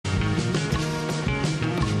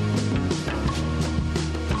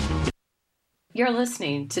You're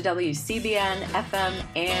listening to WCBN FM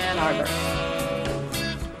Ann Arbor.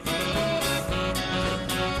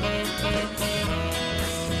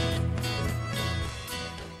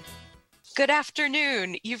 Good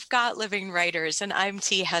afternoon. You've got Living Writers, and I'm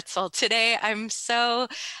T. Hetzel. Today, I'm so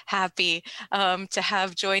happy to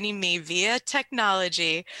have joining me via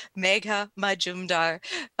technology, Megha Majumdar.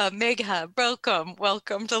 Megha,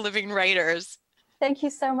 welcome to Living Writers. Thank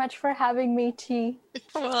you so much for having me, T.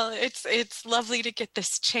 Well, it's lovely to get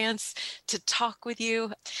this chance to talk with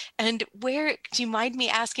you. And where, do you mind me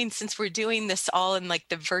asking, since we're doing this all in like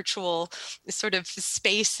the virtual sort of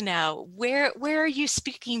space now, where are you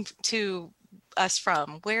speaking to us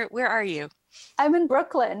from? Where are you? I'm in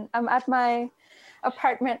Brooklyn. I'm at my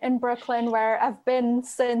apartment in Brooklyn where I've been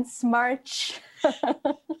since March.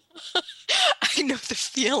 I know the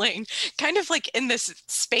feeling, kind of like in this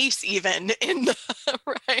space, even in the,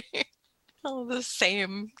 right? All the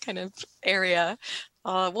same kind of area.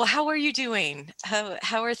 Well, how are you doing?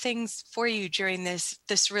 How are things for you during this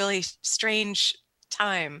really strange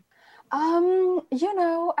time?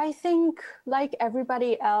 I think like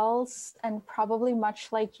everybody else, and probably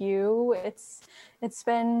much like you, it's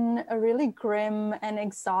been a really grim and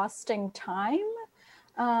exhausting time.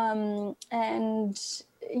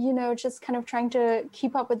 Just kind of trying to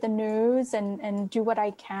keep up with the news and do what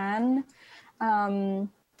I can.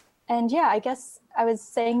 I guess I was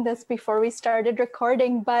saying this before we started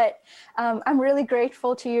recording, but I'm really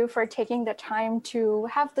grateful to you for taking the time to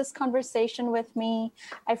have this conversation with me.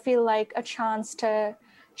 I feel like a chance to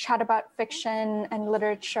chat about fiction and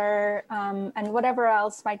literature and whatever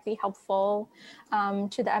else might be helpful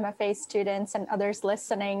to the MFA students and others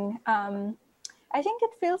listening. I think it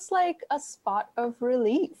feels like a spot of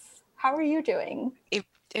relief. How are you doing?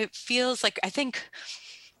 It feels like, I think,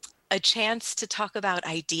 a chance to talk about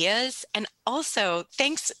ideas, and also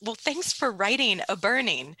thanks for writing A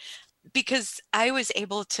Burning, because I was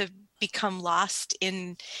able to become lost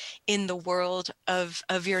in the world of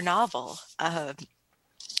your novel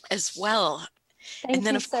as well. Thank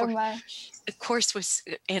you so much. Of course, was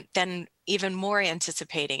then even more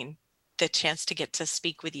anticipating the chance to get to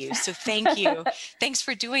speak with you. So thank you. Thanks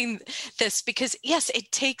for doing this, because yes,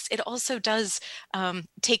 it also does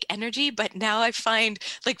take energy, but now I find,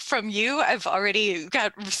 like, from you, I've already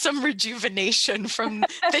got some rejuvenation from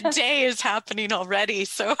the day is happening already.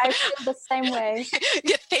 So I feel the same way.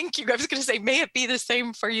 Yeah, thank you. I was going to say, may it be the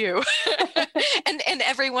same for you and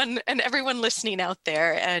everyone listening out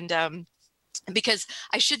there. And because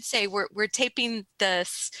I should say we're taping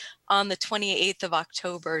this on the 28th of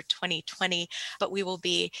October, 2020, but we will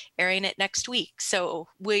be airing it next week. So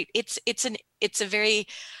it's a very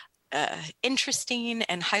interesting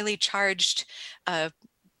and highly charged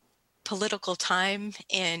political time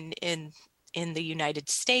in the United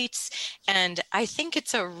States, and I think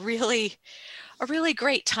it's a really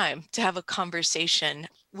great time to have a conversation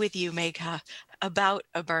with you, Megha, about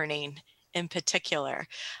A Burning in particular.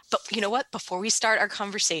 But you know what? Before we start our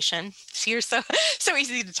conversation, you're so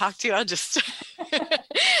easy to talk to. I'll just,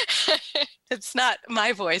 it's not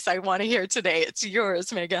my voice I want to hear today. It's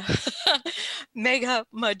yours, Megha. Megha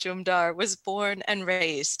Majumdar was born and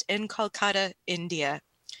raised in Kolkata, India.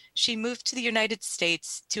 She moved to the United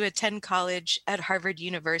States to attend college at Harvard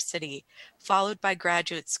University, followed by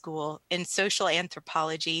graduate school in social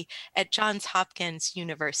anthropology at Johns Hopkins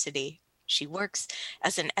University. She works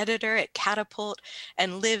as an editor at Catapult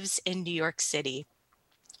and lives in New York City.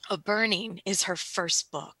 A Burning is her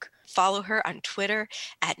first book. Follow her on Twitter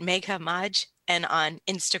at Megha Maj and on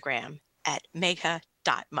Instagram at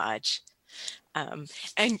megha.maj.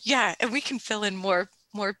 And we can fill in more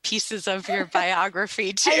pieces of your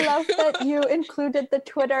biography too. I love that you included the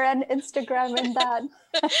Twitter and Instagram in that.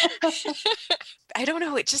 I don't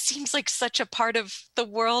know, it just seems like such a part of the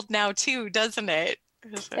world now too, doesn't it?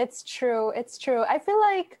 It's true. I feel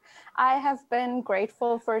like I have been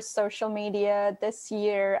grateful for social media this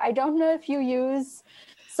year. I don't know if you use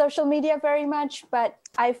social media very much, but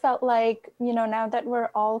I felt like, now that we're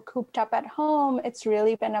all cooped up at home, it's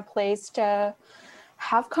really been a place to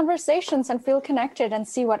have conversations and feel connected and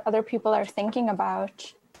see what other people are thinking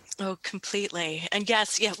about. Oh, completely. And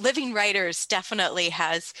yes, Living Writers definitely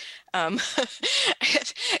has,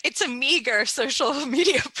 it's a meager social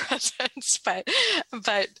media presence, but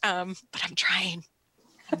I'm trying,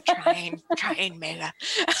 Megha.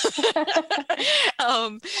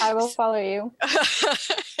 I will follow you.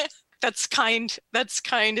 That's kind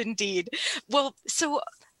indeed. Well, so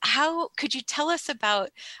how could you tell us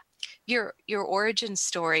about your origin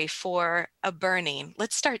story for A Burning?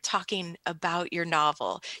 Let's start talking about your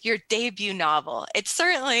novel, your debut novel. It's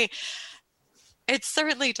certainly It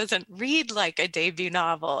certainly doesn't read like a debut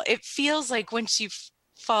novel. It feels like once you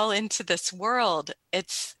fall into this world,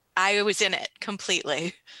 I was in it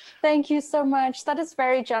completely. Thank you so much. That is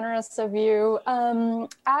very generous of you.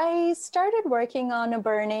 I started working on A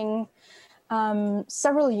Burning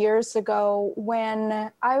several years ago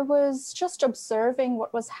when I was just observing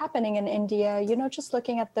what was happening in India, just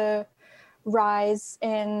looking at the rise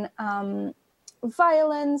in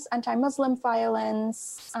violence, anti-Muslim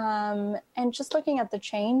violence, and just looking at the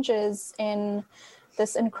changes in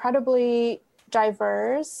this incredibly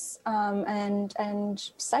diverse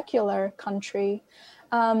and secular country.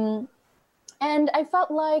 And I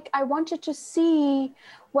felt like I wanted to see,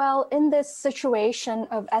 well, in this situation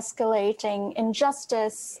of escalating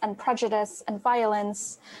injustice and prejudice and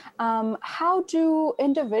violence, how do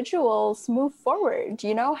individuals move forward?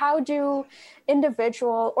 How do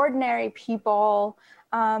individual, ordinary people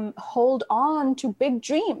hold on to big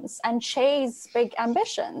dreams and chase big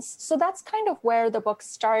ambitions? So that's kind of where the book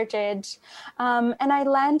started. And I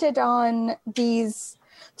landed on these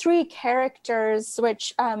 3 characters,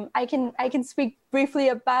 which I can speak briefly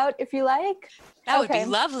about if you like. That would be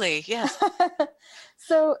lovely. Yes.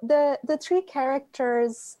 So the 3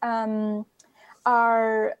 characters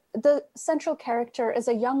are, the central character is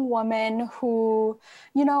a young woman who,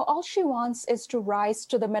 all she wants is to rise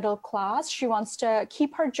to the middle class. She wants to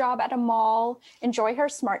keep her job at a mall, enjoy her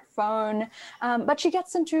smartphone, but she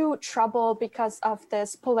gets into trouble because of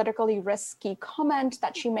this politically risky comment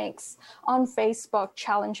that she makes on Facebook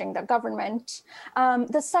challenging the government.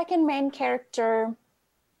 The second main character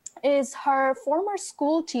is her former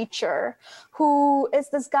school teacher, who is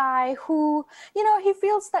this guy who, he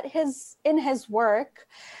feels that in his work,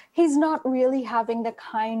 he's not really having the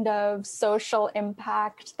kind of social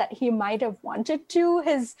impact that he might have wanted to.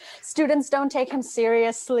 His students don't take him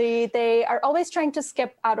seriously. They are always trying to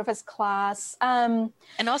skip out of his class. And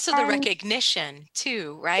also the recognition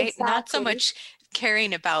too, right? Exactly. Not so much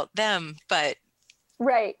caring about them, but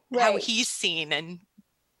right. how he's seen and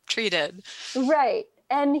treated. Right.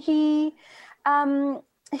 And he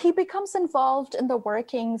becomes involved in the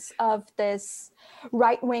workings of this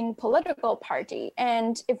right-wing political party.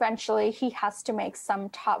 And eventually he has to make some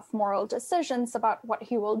tough moral decisions about what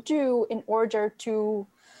he will do in order to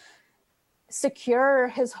secure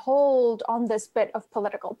his hold on this bit of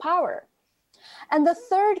political power. And the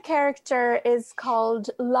third character is called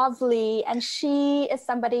Lovely, and she is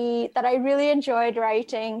somebody that I really enjoyed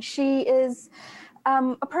writing. She is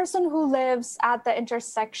a person who lives at the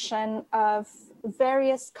intersection of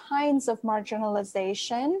various kinds of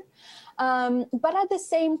marginalization. But at the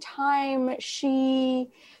same time, she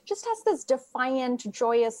just has this defiant,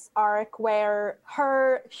 joyous arc where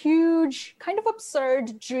her huge, kind of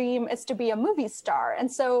absurd dream is to be a movie star.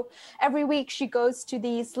 And so every week she goes to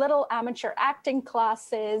these little amateur acting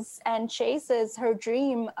classes and chases her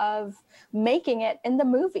dream of making it in the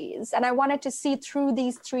movies. And I wanted to see through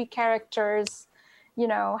these 3 characters,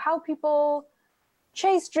 how people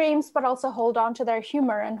chase dreams, but also hold on to their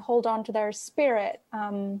humor and hold on to their spirit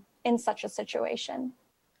in such a situation.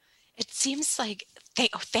 It seems like,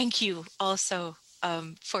 thank you also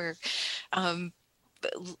for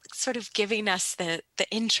sort of giving us the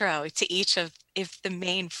intro to each of the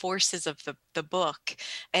main forces of the book,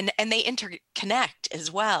 and they interconnect as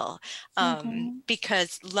well,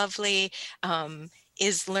 because Lovely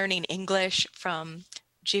is learning English from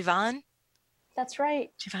Jivan. That's right.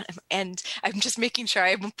 And I'm just making sure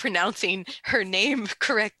I'm pronouncing her name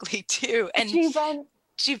correctly too. And Jivan.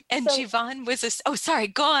 Jivan was oh, sorry,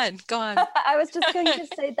 go on. I was just going to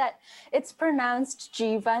say that it's pronounced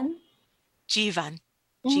Jivan. Jivan.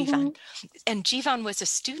 And Jivan was a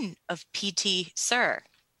student of P.T. Sir.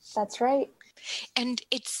 That's right. And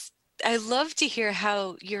I love to hear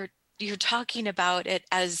how you're talking about it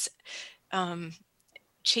as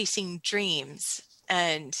chasing dreams,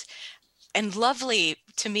 and Lovely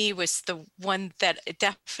to me was the one that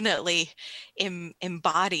definitely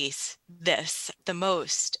embodies this the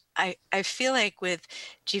most. I feel like with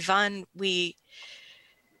Jivan,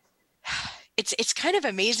 it's kind of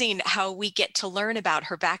amazing how we get to learn about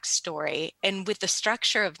her backstory, and with the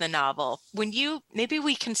structure of the novel. Maybe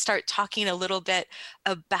we can start talking a little bit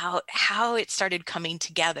about how it started coming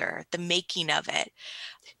together, the making of it.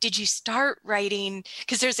 Did you start writing,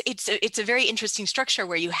 because it's a very interesting structure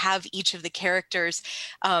where you have each of the characters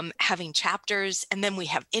having chapters, and then we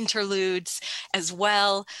have interludes as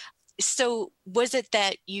well. So was it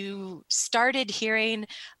that you started hearing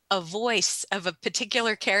a voice of a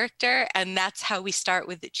particular character, and that's how we start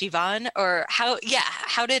with Jivan? Or how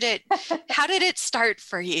did it start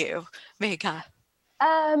for you, Megha?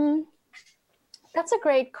 That's a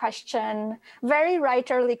great question. Very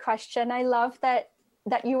writerly question. I love that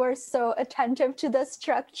you were so attentive to the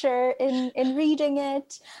structure in reading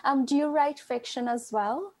it. Do you write fiction as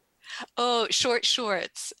well? Oh,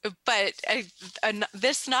 shorts. But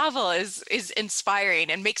this novel is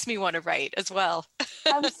inspiring and makes me want to write as well.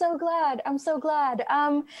 I'm so glad. I'm so glad.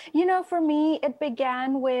 For me, it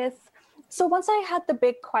began with, so once I had the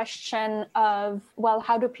big question of, well,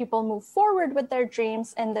 how do people move forward with their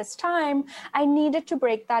dreams in this time? I needed to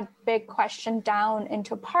break that big question down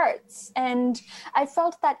into parts. And I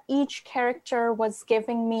felt that each character was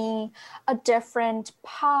giving me a different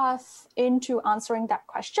path into answering that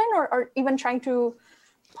question, or even trying to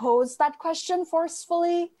pose that question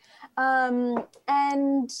forcefully.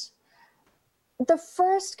 And the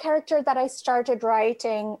first character that I started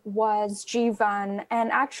writing was Jivan.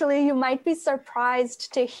 And actually, you might be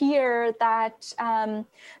surprised to hear that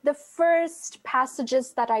the first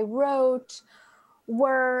passages that I wrote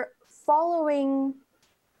were following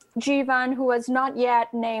Jivan, who was not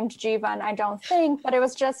yet named Jivan, I don't think, but it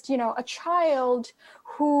was just, a child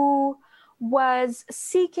who was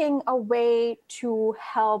seeking a way to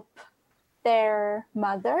help their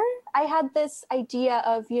mother. I had this idea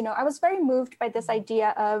of, I was very moved by this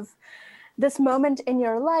idea of this moment in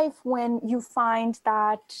your life when you find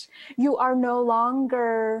that you are no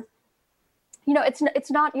longer, it's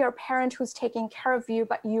not your parent who's taking care of you,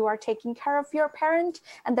 but you are taking care of your parent.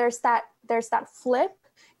 And there's that flip,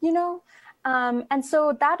 and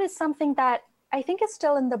so that is something that I think is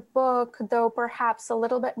still in the book, though perhaps a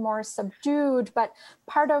little bit more subdued. But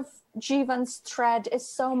part of Jivan's thread is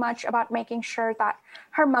so much about making sure that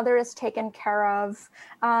her mother is taken care of.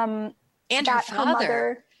 And that her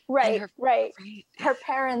father. Mother, right. Her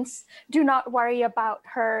parents do not worry about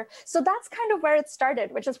her. So that's kind of where it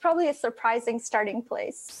started, which is probably a surprising starting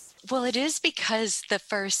place. Well, it is because within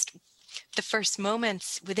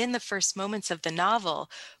the first moments of the novel,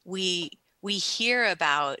 we hear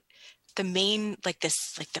about the main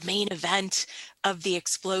event of the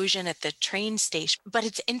explosion at the train station. But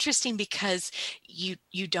it's interesting because you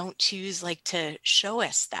don't choose to show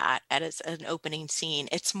us that as an opening scene.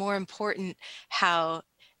 It's more important how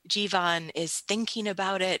Jivan is thinking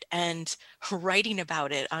about it and writing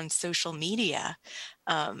about it on social media.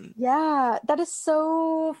 Yeah, that is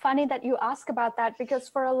so funny that you ask about that, because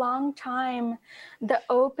for a long time, the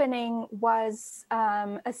opening was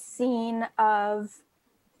a scene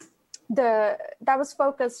that was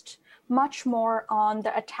focused much more on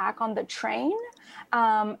the attack on the train,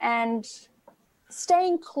 and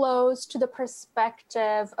staying close to the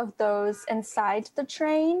perspective of those inside the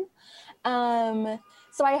train.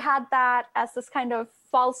 So I had that as this kind of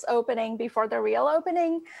false opening before the real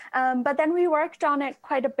opening. But then we worked on it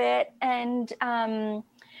quite a bit. And I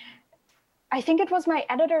think it was my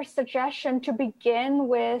editor's suggestion to begin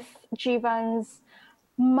with Jivan's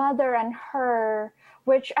mother and her,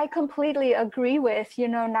 which I completely agree with.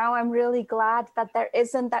 Now I'm really glad that there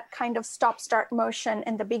isn't that kind of stop-start motion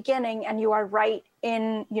in the beginning, and you are right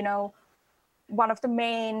in, one of the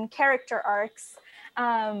main character arcs.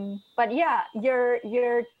 But yeah,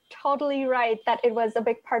 you're totally right that it was a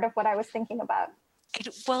big part of what I was thinking about.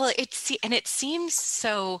 It seems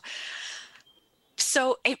so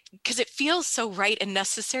because it feels so right and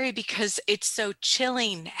necessary, because it's so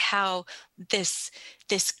chilling how this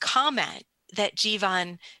comment that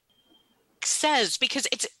Jivan says, because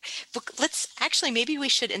maybe we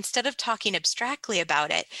should, instead of talking abstractly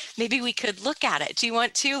about it, maybe we could look at it. Do you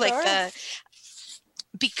want to? Sure.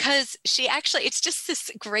 Because it's just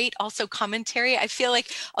this great also commentary. I feel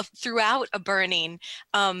like throughout A Burning,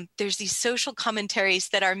 there's these social commentaries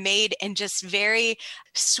that are made in just very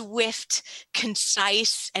swift,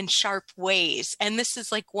 concise, and sharp ways. And this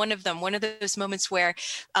is one of them, one of those moments where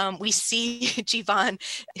we see Jivan,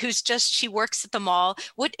 she works at the mall.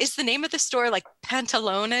 What is the name of the store?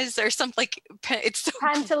 Pantalones or something? It's so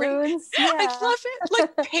Pantaloons. Yeah. I love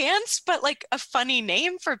it. Pants, but a funny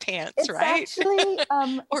name for pants, it's right? Actually,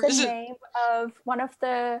 the name of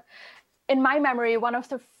in my memory, one of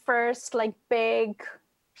the first big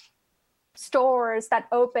stores that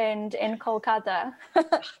opened in Kolkata.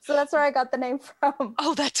 So that's where I got the name from.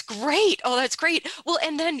 Oh, that's great. Well,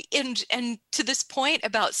 and then and to this point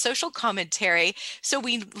about social commentary, so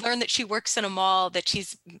we learn that she works in a mall, that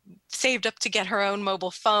she's saved up to get her own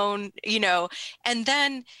mobile phone,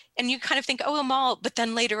 and you kind of think, oh, a mall, but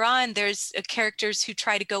then later on there's characters who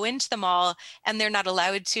try to go into the mall and they're not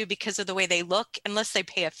allowed to because of the way they look unless they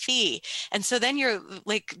pay a fee. And so then you're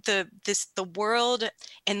the world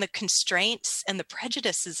and the constraints and the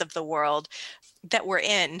prejudices of the world that we're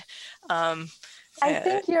in I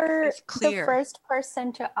think you're is clear. the first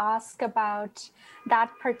person to ask about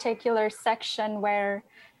that particular section where,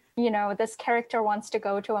 this character wants to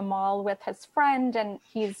go to a mall with his friend and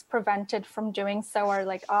he's prevented from doing so, or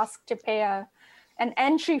like asked to pay an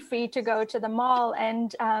entry fee to go to the mall.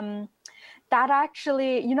 And that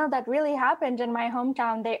actually, that really happened in my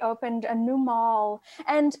hometown. They opened a new mall.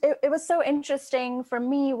 And it was so interesting for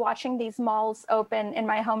me watching these malls open in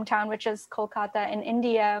my hometown, which is Kolkata in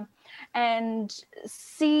India, and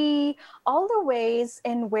see all the ways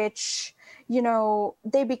in which,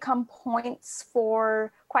 they become points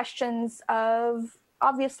for questions of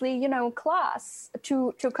obviously, class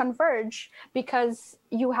to converge, because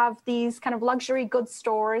you have these kind of luxury goods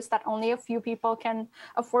stores that only a few people can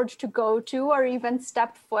afford to go to or even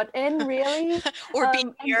step foot in, really. Or be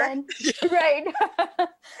near. Right.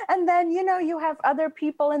 And then, you have other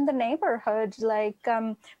people in the neighborhood, like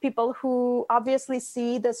people who obviously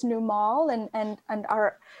see this new mall and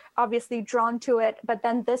are obviously drawn to it. But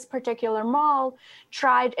then this particular mall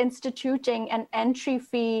tried instituting an entry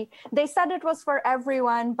fee. They said it was for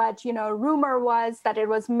everyone, but rumor was that it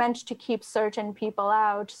was meant to keep certain people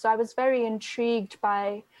out. So I was very intrigued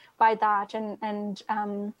by that and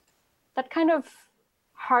that kind of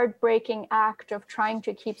heartbreaking act of trying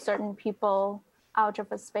to keep certain people out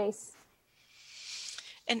of a space.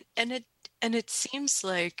 And it seems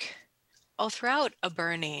like all throughout A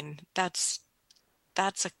Burning, that's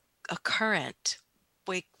a current.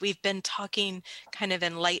 We've been talking kind of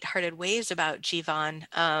in lighthearted ways about Jivan,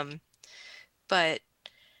 but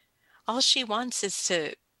all she wants is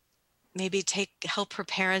to maybe help her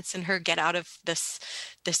parents and her get out of this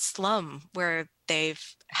slum where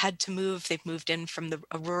they've had to move. They've moved in from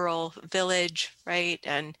a rural village, right?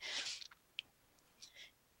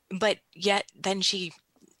 But yet then she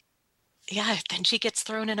gets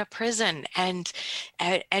thrown in a prison, and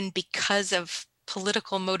because of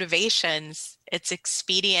political motivations, it's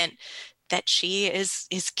expedient that she is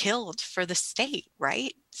killed for the state,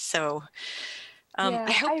 right? So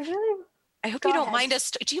I hope you don't mind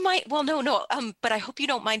us. Do you mind? Well, no. But I hope you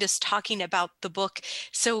don't mind us talking about the book,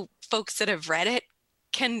 so folks that have read it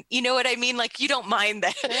can, you know what I mean? Like, you don't mind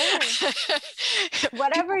that. Sure.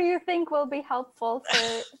 Whatever you think will be helpful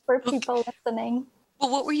for people listening. Well,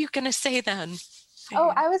 what were you going to say then?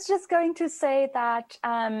 Oh, I was just going to say that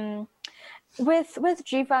with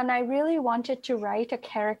Jivan, I really wanted to write a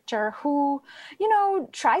character who,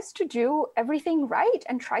 tries to do everything right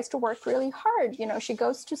and tries to work really hard. She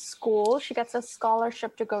goes to school, she gets a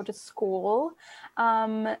scholarship to go to school.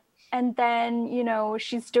 And then,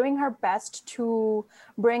 she's doing her best to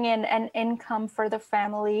bring in an income for the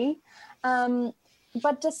family.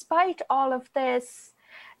 But despite all of this,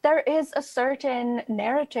 there is a certain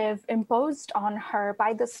narrative imposed on her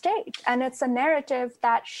by the state. And it's a narrative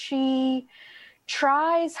that she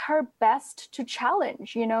tries her best to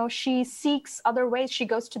challenge. She seeks other ways. She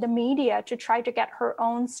goes to the media to try to get her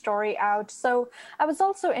own story out. So I was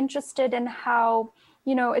also interested in how,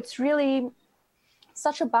 it's really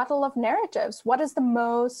such a battle of narratives. What is the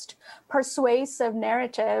most persuasive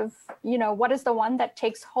narrative? What is the one that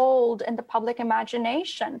takes hold in the public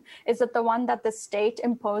imagination? Is it the one that the state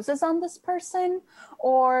imposes on this person?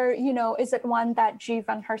 Or, is it one that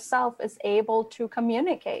Jivan herself is able to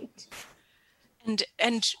communicate?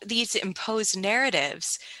 And these imposed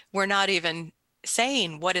narratives, we're not even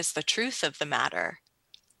saying what is the truth of the matter.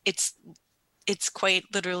 It's quite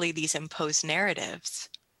literally these imposed narratives.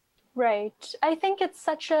 Right. I think it's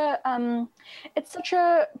such a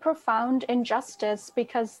profound injustice,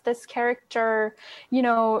 because this character,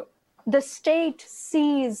 the state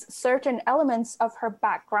sees certain elements of her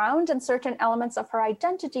background and certain elements of her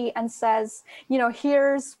identity and says,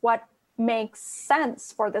 here's what makes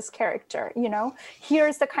sense for this character.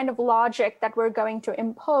 Here's the kind of logic that we're going to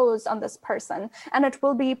impose on this person, and it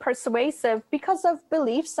will be persuasive because of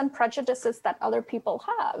beliefs and prejudices that other people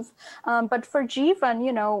have. But for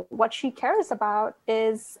Jivan, what she cares about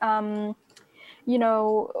is her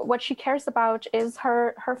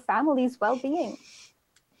family's well-being.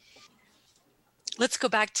 Let's go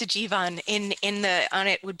back to Jivan.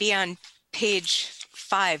 It would be on page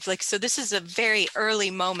 5. So this is a very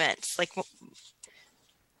early moment,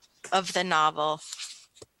 of the novel.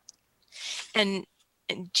 And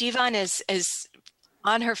Jivan is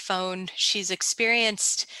on her phone. She was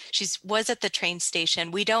at the train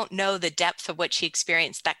station. We don't know the depth of what she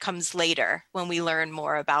experienced. That comes later when we learn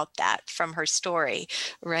more about that from her story,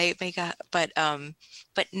 right, Megha? But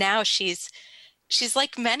now she's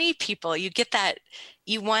like many people. You get that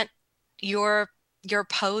you want your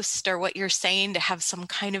post or what you're saying to have some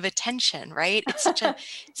kind of attention, right? It's such a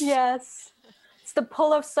yes. it's the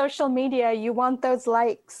pull of social media. You want those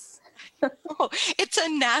likes. Oh, it's a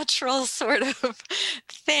natural sort of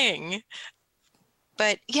thing.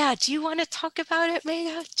 But yeah, do you want to talk about it,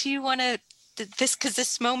 Megha? Do you want to this, because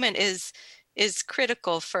this moment is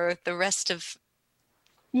critical for the rest of.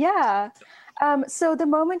 Yeah. So the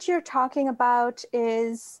moment you're talking about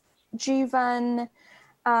is Jeevan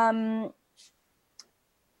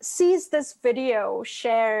sees this video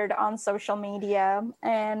shared on social media,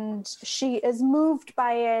 and she is moved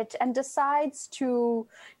by it and decides to,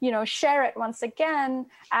 share it once again,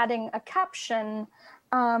 adding a caption.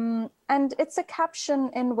 And it's a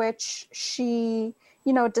caption in which she,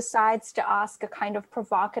 decides to ask a kind of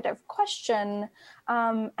provocative question.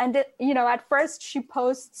 And at first she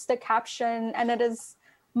posts the caption and it is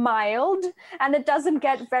mild and it doesn't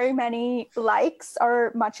get very many likes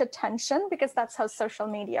or much attention, because that's how social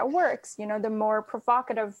media works. The more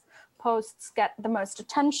provocative posts get the most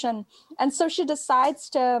attention. And so she decides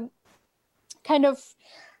to kind of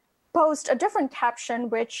post a different caption,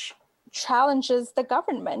 which challenges the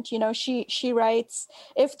government. She writes,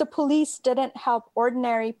 if the police didn't help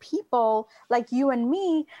ordinary people like you and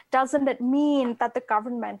me, doesn't it mean that the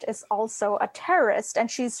government is also a terrorist?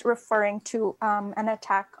 And she's referring to an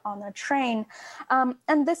attack on a train.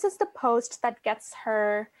 And this is the post that gets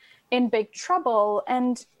her in big trouble.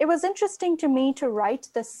 And it was interesting to me to write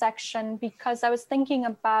this section because I was thinking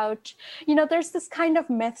about, there's this kind of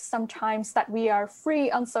myth sometimes that we are free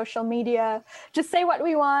on social media to say what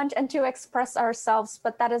we want and to express ourselves,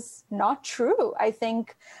 but that is not true. I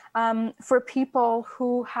think for people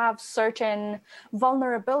who have certain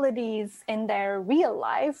vulnerabilities in their real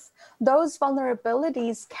life, those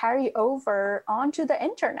vulnerabilities carry over onto the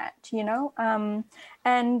internet,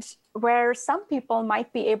 and where some people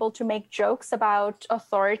might be able to make jokes about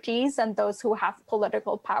authorities and those who have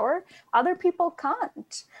political power, other people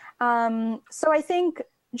can't. So I think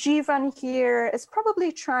Jeevan here is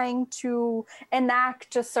probably trying to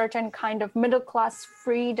enact a certain kind of middle-class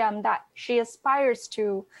freedom that she aspires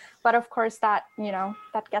to. But of course that,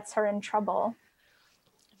 that gets her in trouble.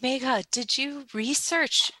 Megha, did you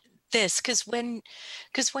research this? Because when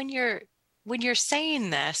you're saying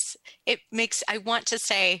this, I want to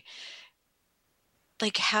say,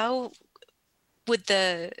 like, how would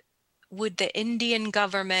the Indian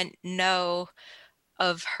government know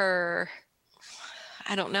of her,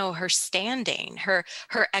 I don't know, her standing, her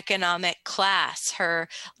economic class, her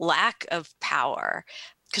lack of power?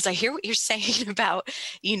 Because I hear what you're saying about,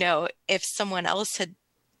 if someone else had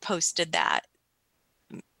posted that,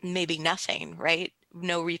 maybe nothing, right?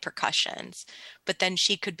 No repercussions. But then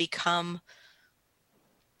she could become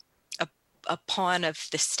a pawn of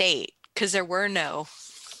the state because there were no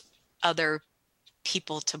other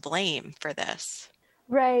people to blame for this.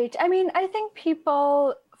 Right. I mean, I think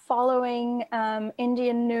people following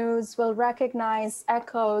Indian news will recognize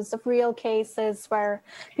echoes of real cases where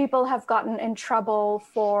people have gotten in trouble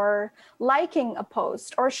for liking a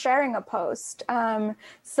post or sharing a post.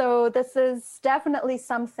 So this is definitely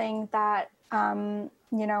something that,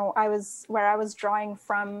 I was drawing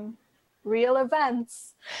from real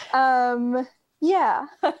events. Yeah.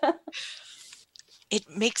 It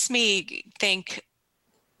makes me think,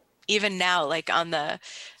 even now, like on the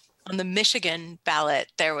Michigan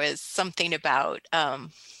ballot, there was something about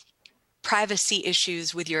privacy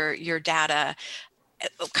issues with your data.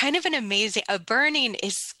 Kind of an amazing, burning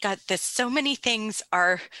is got this, so many things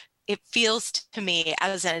are, it feels to me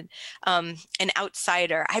as an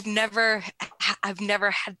outsider. I've never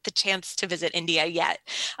had the chance to visit India yet,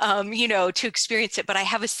 to experience it, but I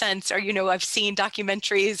have a sense, or, I've seen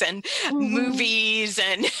documentaries and movies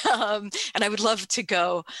and I would love to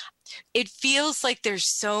go. It feels like there's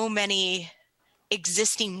so many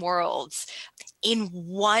existing worlds in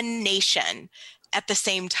one nation at the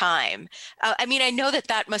same time. I know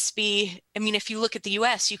that must be, if you look at the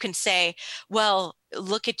US, you can say, well,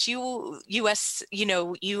 look at you, US,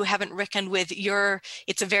 you haven't reckoned with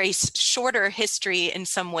it's a very shorter history in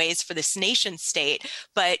some ways for this nation state,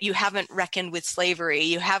 but you haven't reckoned with slavery.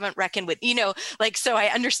 You haven't reckoned with, so I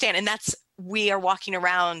understand. And we are walking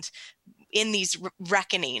around in these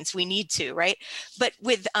reckonings. We need to, right? But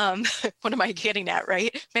with what am I getting at,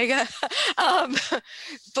 right, Megha?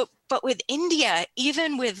 But with India,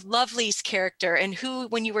 even with Lovely's character and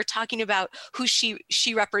when you were talking about who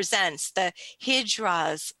she represents, the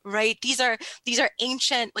Hijras, right? These are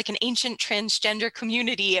ancient, like an ancient transgender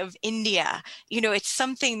community of India. It's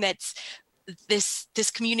something that's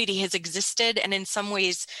this community has existed and in some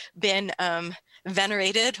ways been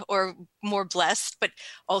venerated or more blessed, but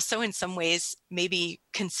also in some ways maybe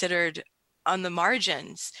considered on the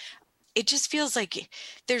margins. it just feels like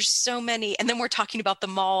there's so many, and then we're talking about the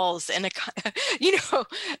malls and Yeah.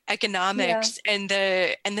 economics, and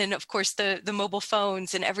then of course the mobile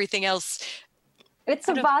phones and everything else. It's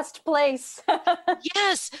a vast place.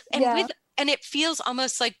 Yes, Yeah. and it feels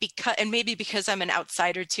almost like, because, and maybe because I'm an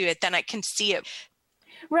outsider to it, then I can see it.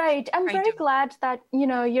 Right. I'm Kind very of. glad that,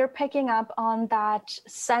 you're picking up on that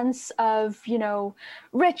sense of,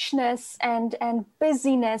 richness and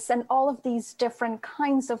busyness and all of these different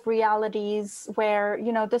kinds of realities where,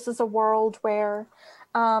 this is a world where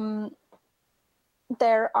um,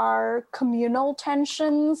 there are communal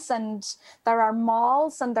tensions and there are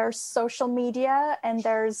malls and there's social media and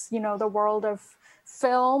there's, the world of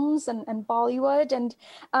films and Bollywood. And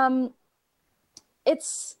um,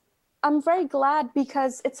 it's I'm very glad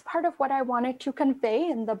because it's part of what I wanted to convey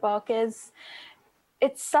in the book is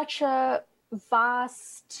it's such a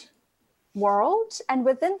vast world, and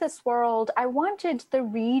within this world I wanted the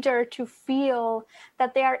reader to feel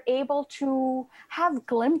that they are able to have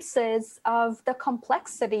glimpses of the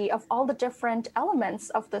complexity of all the different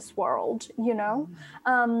elements of this world,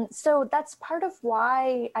 so that's part of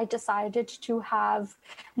why I decided to have,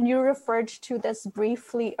 and you referred to this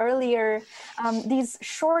briefly earlier, these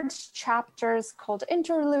short chapters called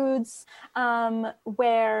interludes,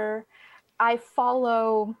 where I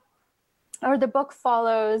follow, or the book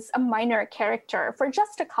follows, a minor character for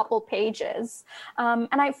just a couple pages.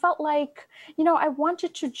 And I felt like, I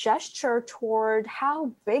wanted to gesture toward how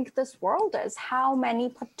big this world is, how many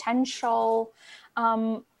potential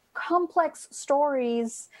complex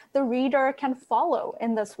stories the reader can follow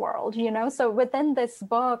in this world, So within this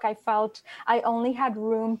book, I felt I only had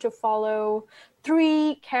room to follow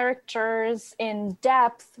 3 characters in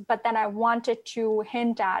depth, but then I wanted to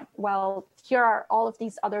hint at, well, here are all of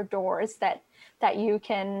these other doors that you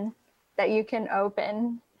can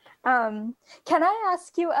open. Can I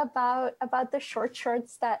ask you about the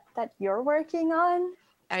shorts that you're working on?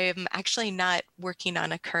 I am actually not working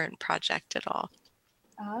on a current project at all.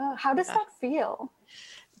 How does that feel?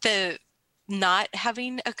 The not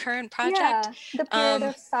having a current project? Yeah, the period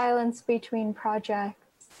of silence between projects.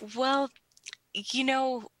 Well,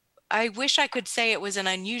 I wish I could say it was an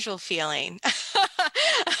unusual feeling.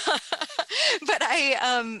 But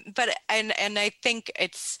I think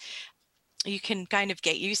you can kind of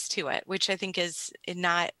get used to it, which I think is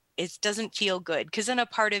not, it doesn't feel good, because then a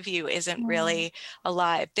part of you isn't really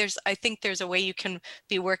alive. I think there's a way you can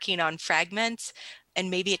be working on fragments, and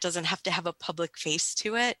maybe it doesn't have to have a public face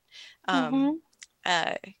to it.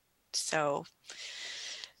 So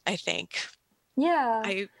I think. Yeah.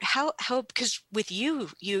 How because with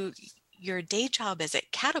your day job is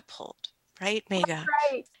at Catapult, right, Megha?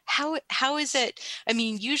 Right. How is it? I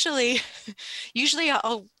mean, usually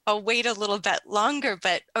I'll wait a little bit longer,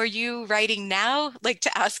 but are you writing now? Like,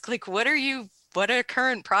 to ask, like, what are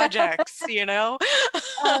current projects,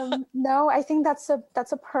 No, I think that's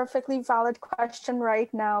a perfectly valid question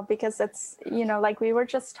right now, because it's, like we were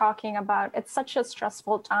just talking about, it's such a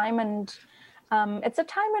stressful time, and it's a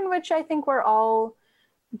time in which I think we're all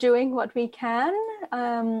doing what we can.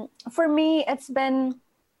 For me,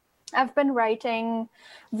 I've been writing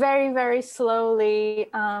very, very slowly,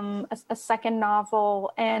 a second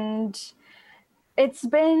novel, and it's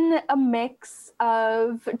been a mix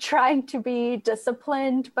of trying to be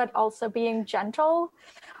disciplined, but also being gentle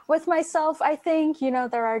with myself. I think,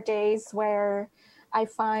 there are days where I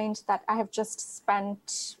find that I have just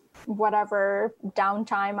spent whatever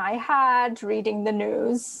downtime I had reading the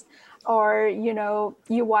news, or,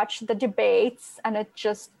 you watch the debates and it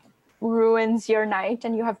just ruins your night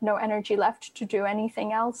and you have no energy left to do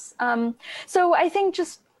anything else. So I think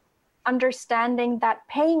just understanding that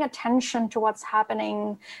paying attention to what's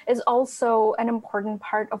happening is also an important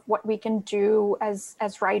part of what we can do as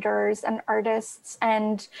writers and artists,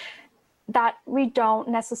 and that we don't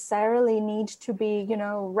necessarily need to be,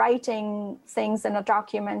 writing things in a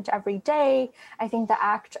document every day. I think the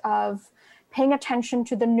act of paying attention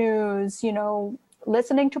to the news,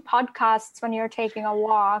 listening to podcasts when you're taking a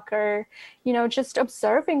walk, or, just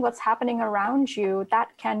observing what's happening around you,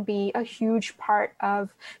 that can be a huge part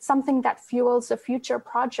of something that fuels a future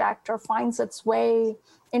project or finds its way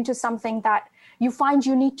into something that you find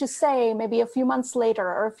you need to say maybe a few months later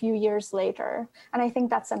or a few years later. And I think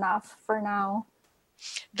that's enough for now.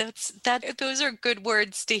 Those are good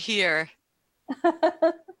words to hear.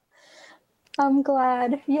 I'm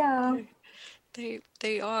glad. Yeah.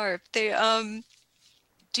 They are.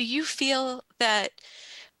 Do you feel that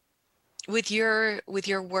with your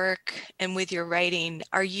work and with your writing,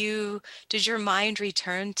 does your mind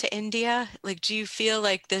return to India? Like, do you feel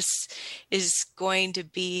like this is going to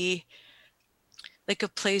be, like a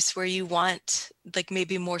place where you want like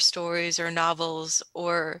maybe more stories or novels,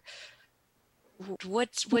 or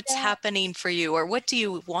what's Yeah. happening for you, or what do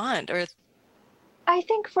you want? Or I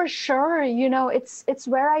think for sure, it's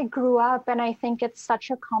where I grew up, and I think it's such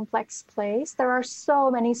a complex place. There are so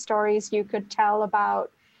many stories you could tell about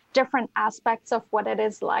different aspects of what it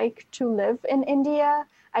is like to live in India.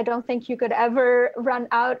 I don't think you could ever run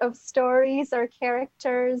out of stories or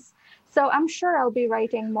characters. So I'm sure I'll be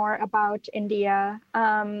writing more about India.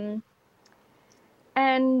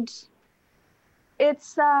 And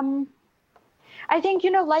it's I think,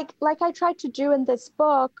 like I tried to do in this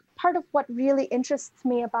book, part of what really interests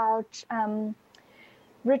me about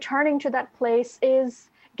returning to that place is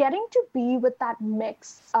getting to be with that mix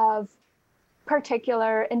of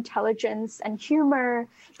particular intelligence and humor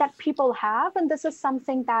that people have. And this is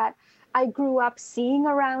something that I grew up seeing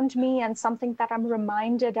around me, and something that I'm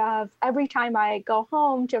reminded of every time I go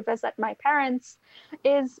home to visit my parents,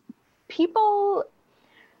 is people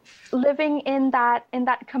living in that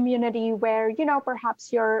community where,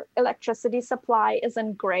 perhaps your electricity supply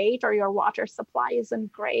isn't great, or your water supply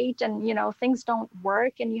isn't great, and things don't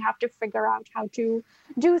work, and you have to figure out how to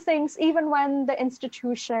do things even when the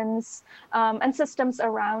institutions and systems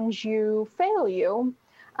around you fail you.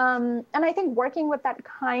 And I think working with that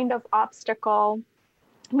kind of obstacle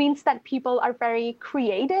means that people are very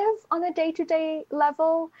creative on a day-to-day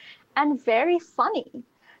level, and very funny.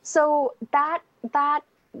 So that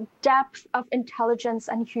depth of intelligence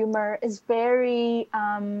and humor is very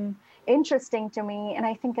interesting to me, and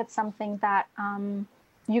I think it's something that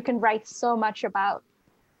you can write so much about.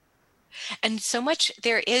 And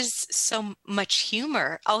there is so much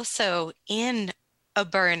humor also in A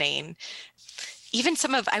Burning. Even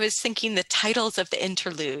I was thinking the titles of the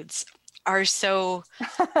interludes are some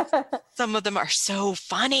of them are so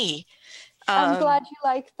funny. I'm glad you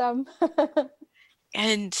like them.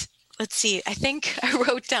 And let's see, I think I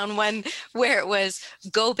wrote down one where it was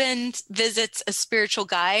Gobind visits a spiritual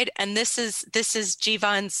guide, and this is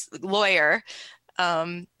Jivan's lawyer.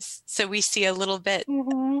 So we see a little bit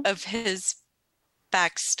of his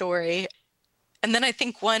backstory. And then I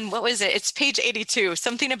think what was it? It's page 82,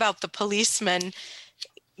 something about the policeman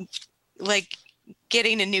like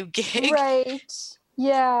getting a new gig. Right.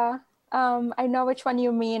 Yeah. I know which one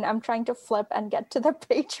you mean. I'm trying to flip and get to the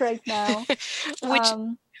page right now.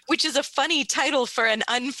 Which is a funny title for an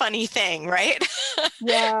unfunny thing, right?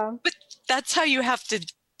 Yeah. But that's how you have to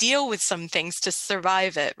deal with some things to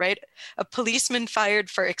survive it, right? A policeman fired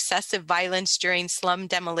for excessive violence during slum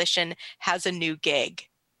demolition has a new gig.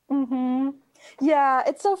 Mm-hmm. Yeah,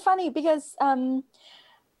 it's so funny because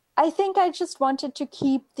I think I just wanted to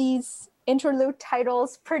keep these interlude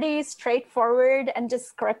titles pretty straightforward and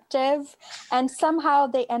descriptive, and somehow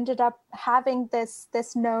they ended up having this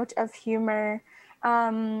note of humor,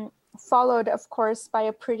 followed, of course, by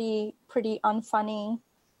a pretty unfunny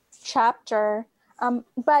chapter.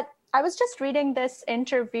 But I was just reading this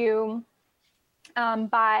interview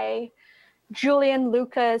by Julian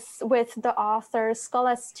Lucas with the author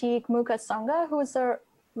Scholastique Mukasanga, who's a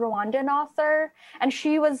Rwandan author. And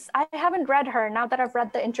I haven't read her. Now that I've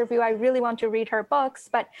read the interview, I really want to read her books.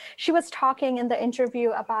 But she was talking in the interview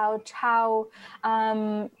about how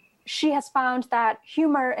she has found that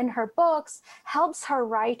humor in her books helps her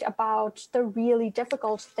write about the really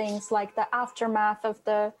difficult things, like the aftermath of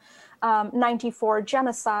the 94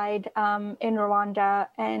 genocide in Rwanda.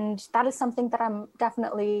 And that is something that I'm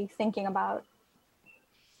definitely thinking about.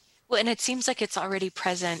 Well, and it seems like it's already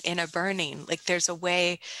present in A Burning. Like there's a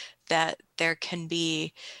way that there can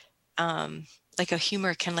be, like a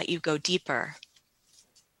humor can let you go deeper.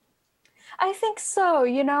 I think so.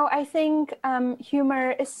 I think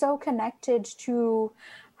humor is so connected to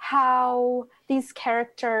how these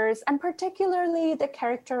characters, and particularly the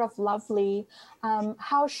character of Lovely,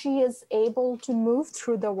 how she is able to move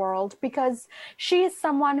through the world, because she is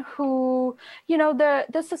someone who,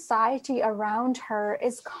 the society around her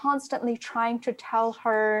is constantly trying to tell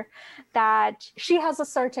her that she has a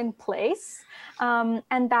certain place,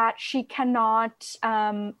 and that she cannot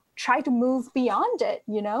try to move beyond it,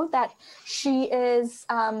 that she is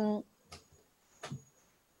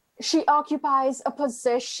she occupies a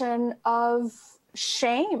position of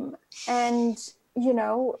shame, and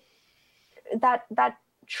that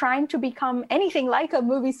trying to become anything like a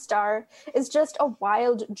movie star is just a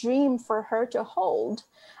wild dream for her to hold.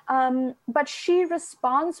 But she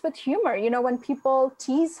responds with humor. When people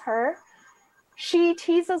tease her, she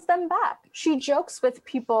teases them back. She jokes with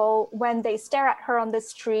people when they stare at her on the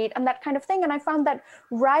street and that kind of thing. And I found that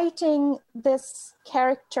writing this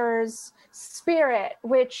character's spirit,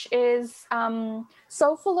 which is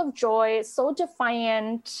so full of joy, so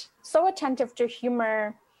defiant, so attentive to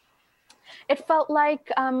humor, it felt like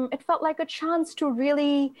a chance to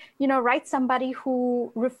really, write somebody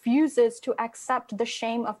who refuses to accept the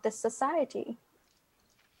shame of this society.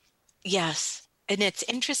 Yes. And it's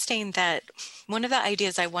interesting that one of the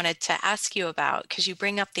ideas I wanted to ask you about, because you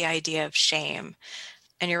bring up the idea of shame,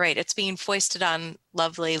 and you're right, it's being foisted on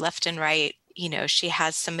Lovely left and right. She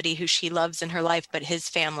has somebody who she loves in her life, but his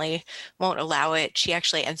family won't allow it. She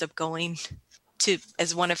actually ends up going to,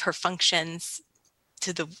 as one of her functions,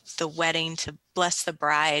 to the wedding to bless the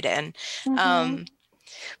bride. And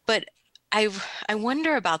but I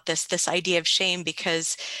wonder about this idea of shame,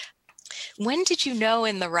 because when did you know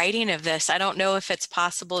in the writing of this? I don't know if it's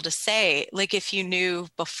possible to say, like if you knew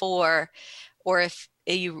before, or if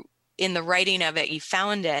you, in the writing of it, you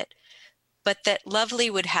found it, but that Lovely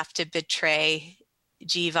would have to betray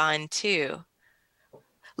Jeevan too.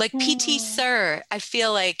 Like P.T. Sir, I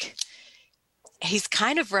feel like he's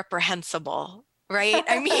kind of reprehensible, right?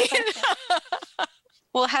 I mean,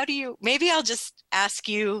 well, maybe I'll just ask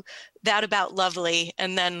you that about Lovely,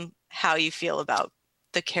 and then how you feel about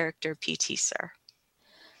the character P.T. Sir.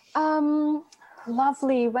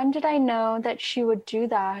 Lovely. When did I know that she would do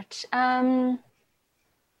that? I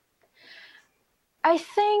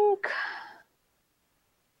think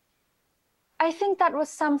that was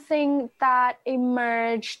something that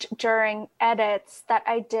emerged during edits that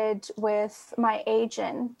I did with my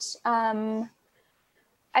agent.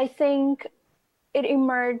 I think it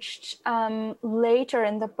emerged later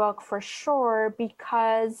in the book for sure,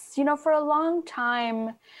 because, for a long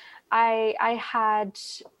time, I had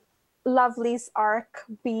Lovely's arc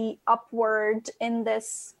be upward in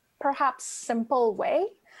this perhaps simple way.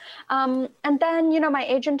 And then, my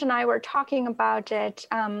agent and I were talking about it.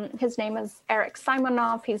 His name is Eric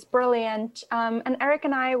Simonov. He's brilliant. And Eric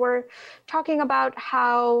and I were talking about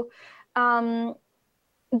how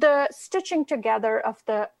the stitching together of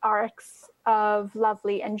the arcs of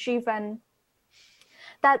Lovely and Jeevan,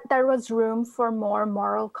 that there was room for more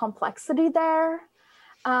moral complexity there.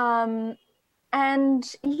 And,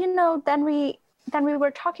 then we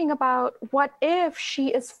were talking about, what if she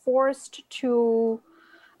is forced to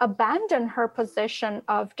abandon her position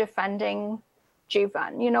of defending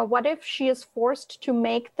Jeevan? What if she is forced to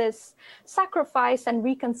make this sacrifice and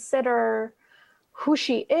reconsider who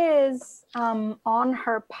she is on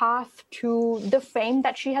her path to the fame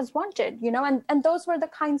that she has wanted, and those were the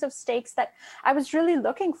kinds of stakes that I was really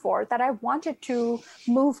looking for, that I wanted to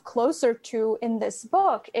move closer to in this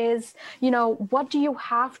book is, what do you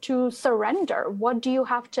have to surrender? What do you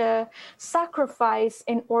have to sacrifice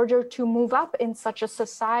in order to move up in such a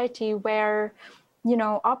society where,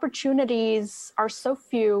 opportunities are so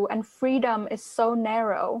few and freedom is so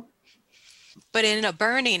narrow? But in a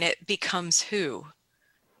burning, it becomes who?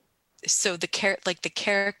 So the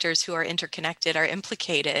characters who are interconnected are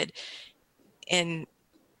implicated in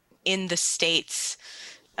the state's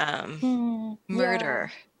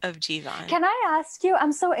murder of Jeevan. Can I ask you,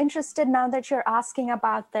 I'm so interested now that you're asking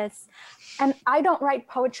about this, and I don't write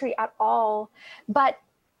poetry at all, but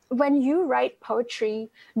when you write poetry,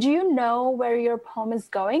 do you know where your poem is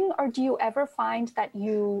going, or do you ever find that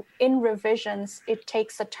in revisions, it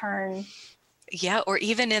takes a turn? Yeah, or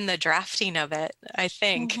even in the drafting of it, I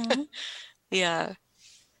think. Yeah,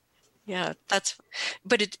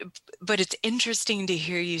 but it's interesting to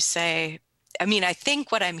hear you say, I mean, I think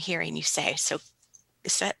what I'm hearing you say, so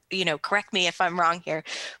correct me if I'm wrong here,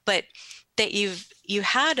 but that you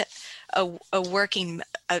had a working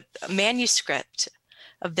manuscript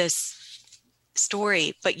of this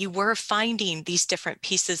story, but you were finding these different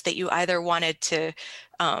pieces that you either wanted to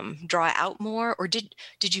draw out more, or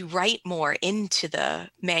did you write more into the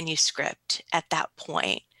manuscript at that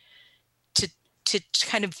point to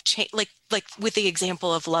kind of change, like with the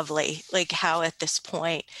example of Lovely, like how at this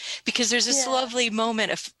point, because there's this lovely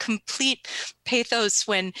moment of complete pathos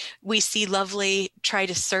when we see Lovely try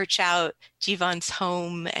to search out Jeevan's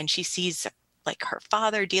home, and she sees like her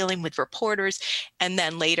father dealing with reporters, and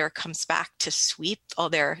then later comes back to sweep all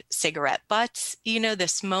their cigarette butts,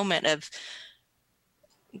 this moment of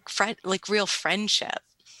real friendship.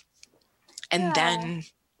 And then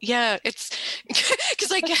it's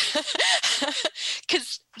because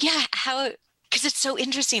it's so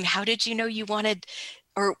interesting. How did you know you wanted,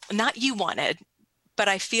 or not you wanted, but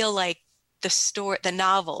I feel like the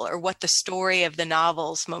novel, or what the story of the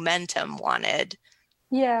novel's momentum wanted?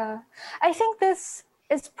 Yeah, I think this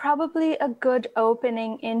is probably a good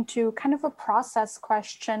opening into kind of a process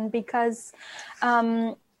question, because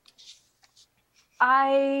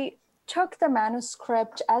I took the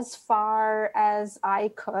manuscript as far as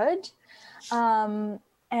I could.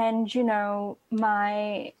 And, you know,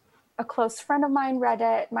 a close friend of mine read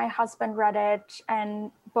it, my husband read it,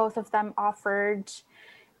 and both of them offered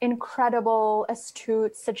incredible,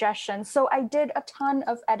 astute suggestions. So I did a ton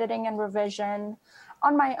of editing and revision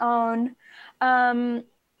on my own.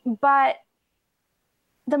 But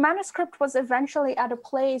the manuscript was eventually at a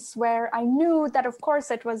place where I knew that, of course,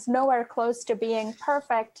 it was nowhere close to being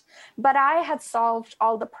perfect, but I had solved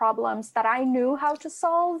all the problems that I knew how to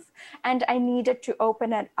solve, and I needed to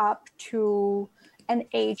open it up to an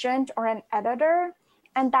agent or an editor.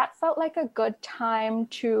 And that felt like a good time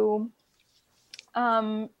to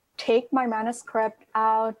take my manuscript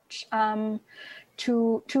out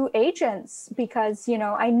to agents, because, you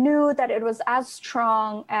know, I knew that it was as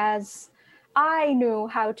strong as I knew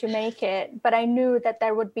how to make it, but I knew that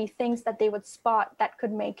there would be things that they would spot that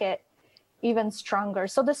could make it even stronger.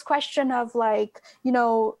 So this question of, like, you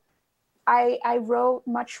know, I wrote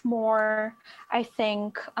much more, I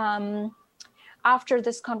think, after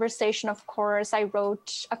this conversation, of course, I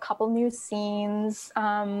wrote a couple new scenes,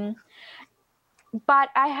 but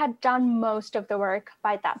I had done most of the work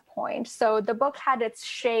by that point. So the book had its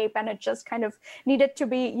shape, and it just kind of needed to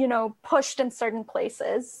be, you know, pushed in certain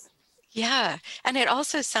places. Yeah. And it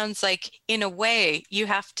also sounds like, in a way, you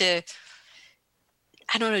have to,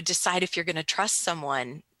 I don't know, decide if you're going to trust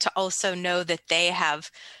someone to also know that they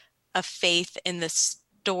have a faith in the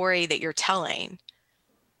story that you're telling.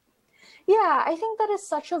 Yeah, I think that is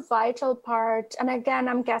such a vital part. And again,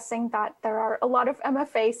 I'm guessing that there are a lot of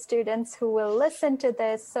MFA students who will listen to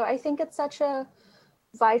this. So I think it's such a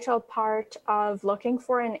vital part of looking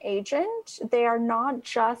for an agent. They are not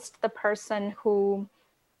just the person who,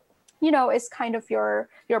 you know, is kind of your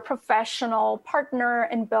professional partner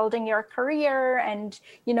in building your career and,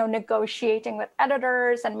 you know, negotiating with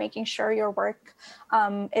editors and making sure your work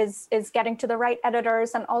is getting to the right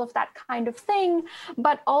editors and all of that kind of thing.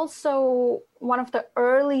 But also, one of the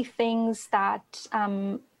early things that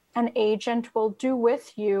an agent will do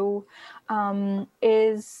with you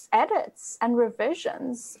is edits and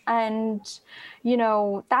revisions. And, you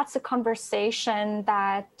know, that's a conversation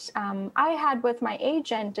that I had with my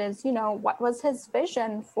agent is, you know, what was his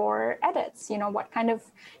vision for edits? You know, what kind of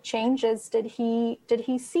changes did he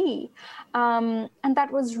see? And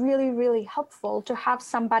that was really, really helpful to have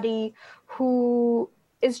somebody who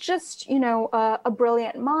is just, you know, a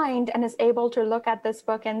brilliant mind and is able to look at this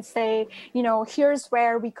book and say, you know, here's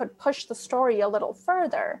where we could push the story a little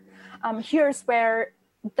further. Here's where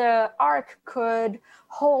the arc could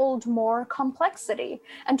hold more complexity.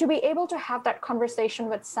 And to be able to have that conversation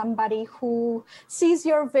with somebody who sees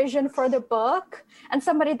your vision for the book and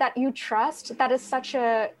somebody that you trust, that is such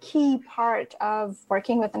a key part of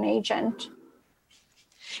working with an agent.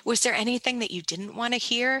 Was there anything that you didn't want to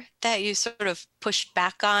hear that you sort of pushed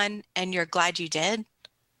back on and you're glad you did?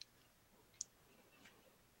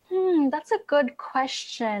 That's a good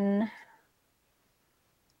question.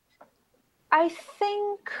 I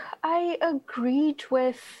think I agreed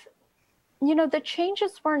with, you know, the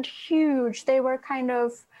changes weren't huge. They were kind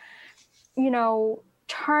of, you know,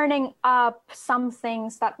 turning up some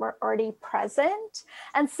things that were already present.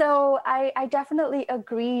 And so I definitely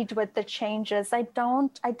agreed with the changes. I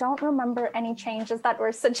don't remember any changes that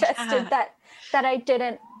were suggested that I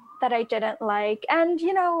didn't like. And,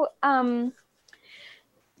 you know,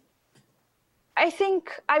 I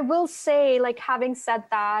think I will say, like, having said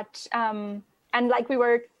that, and like we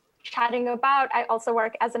were chatting about, I also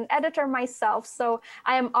work as an editor myself. So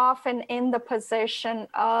I am often in the position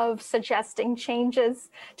of suggesting changes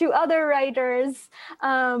to other writers.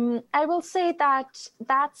 I will say that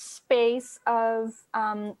that space of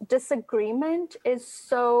disagreement is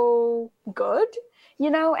so good,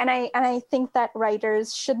 you know, and I think that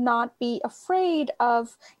writers should not be afraid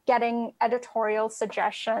of getting editorial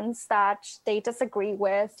suggestions that they disagree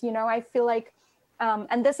with. You know, I feel like,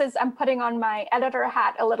 and this is, I'm putting on my editor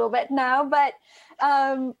hat a little bit now, but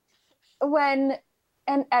when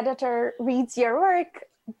an editor reads your work,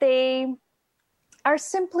 they are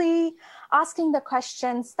simply asking the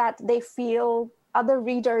questions that they feel other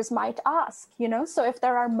readers might ask, you know? So if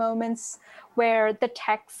there are moments where the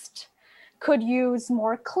text could use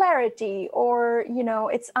more clarity, or, you know,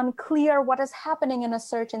 it's unclear what is happening in a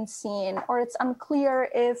certain scene, or it's unclear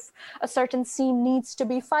if a certain scene needs to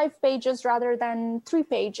be 5 pages rather than 3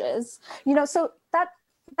 pages, you know, so that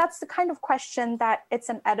that's the kind of question that it's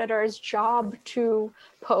an editor's job to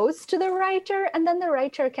pose to the writer. And then the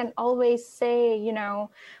writer can always say, you know,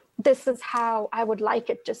 this is how I would like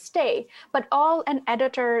it to stay. But all an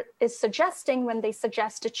editor is suggesting when they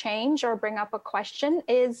suggest a change or bring up a question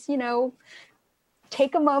is, you know,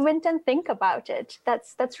 take a moment and think about it.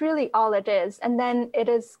 That's really all it is. And then it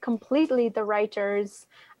is completely the writer's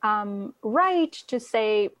right to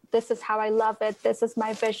say, this is how I love it. This is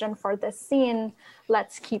my vision for this scene.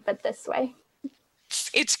 Let's keep it this way.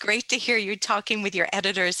 It's great to hear you talking with your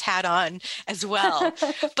editor's hat on as well.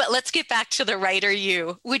 But let's get back to the writer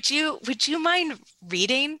you. Would you mind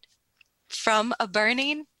reading from A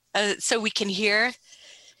Burning so we can hear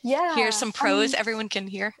some prose everyone can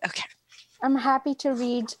hear? Okay. I'm happy to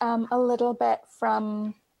read a little bit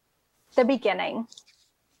from the beginning.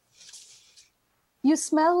 You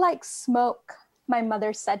smell like smoke, my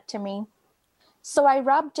mother said to me. So I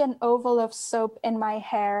rubbed an oval of soap in my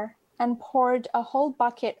hair and poured a whole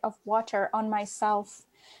bucket of water on myself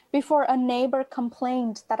before a neighbor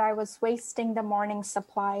complained that I was wasting the morning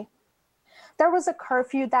supply. There was a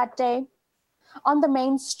curfew that day. On the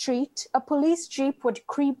main street, a police jeep would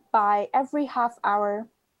creep by every half hour.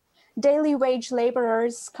 Daily wage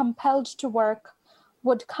laborers compelled to work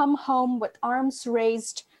would come home with arms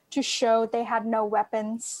raised to show they had no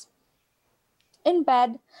weapons. In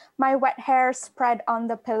bed, my wet hair spread on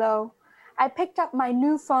the pillow, I picked up my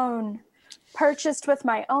new phone, purchased with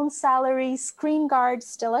my own salary, screen guard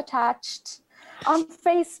still attached. On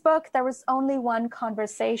Facebook, there was only one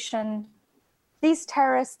conversation. These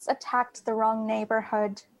terrorists attacked the wrong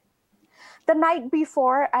neighborhood. The night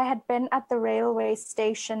before, I had been at the railway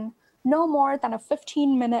station, no more than a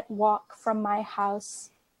 15-minute walk from my house.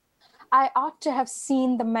 I ought to have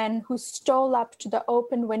seen the men who stole up to the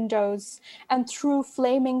open windows and threw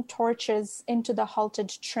flaming torches into the halted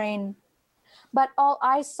train. But all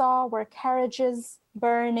I saw were carriages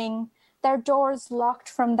burning, their doors locked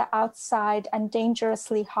from the outside and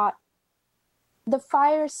dangerously hot. The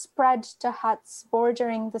fire spread to huts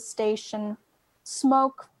bordering the station,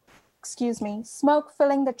 smoke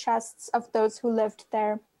filling the chests of those who lived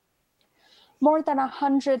there. More than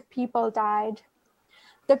 100 people died.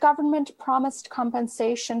 The government promised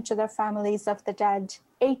compensation to the families of the dead,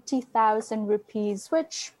 80,000 rupees,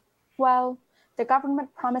 which, well, the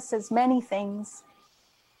government promises many things.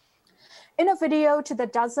 In a video to the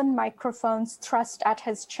dozen microphones thrust at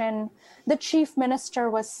his chin, the chief minister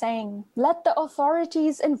was saying, "Let the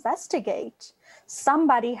authorities investigate."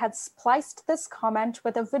 Somebody had spliced this comment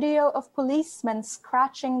with a video of policemen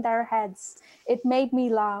scratching their heads. It made me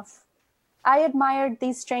laugh. I admired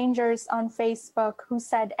these strangers on Facebook who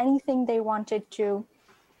said anything they wanted to.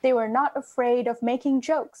 They were not afraid of making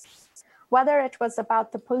jokes. Whether it was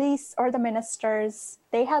about the police or the ministers,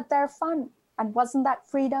 they had their fun. And wasn't that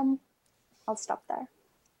freedom? I'll stop there.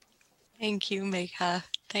 Thank you, Megha.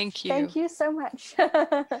 Thank you. Thank you so much.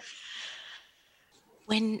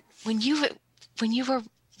 When you were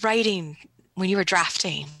writing, when you were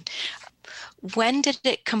drafting, when did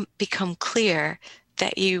it become clear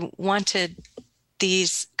that you wanted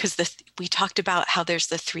these, because we talked about how there's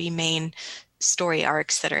the three main story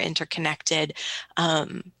arcs that are interconnected.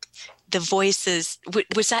 The voices,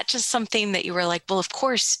 was that just something that you were like, well, of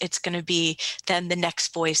course it's going to be, then the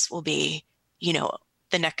next voice will be, you know,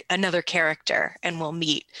 another character and we'll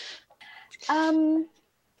meet? I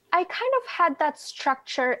kind of had that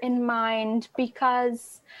structure in mind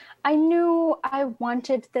because I knew I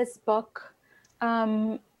wanted this book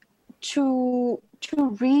to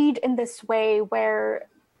read in this way where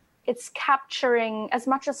it's capturing as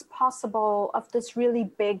much as possible of this really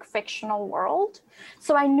big fictional world.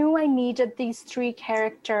 So I knew I needed these three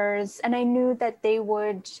characters and I knew that they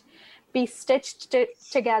would be stitched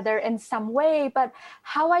together in some way. But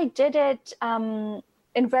how I did it in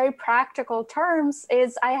very practical terms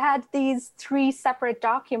is I had these three separate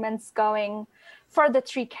documents going for the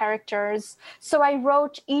three characters. So I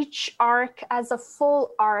wrote each arc as a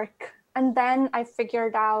full arc. And then I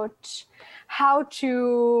figured out how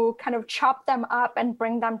to kind of chop them up and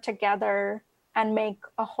bring them together and make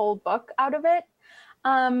a whole book out of it.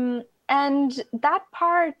 And that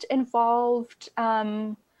part involved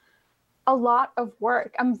a lot of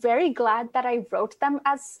work. I'm very glad that I wrote them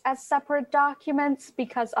as separate documents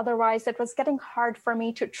because otherwise it was getting hard for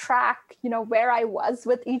me to track, you know, where I was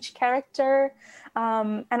with each character.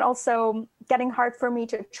 And also getting hard for me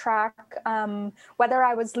to track whether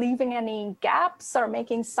I was leaving any gaps or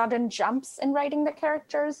making sudden jumps in writing the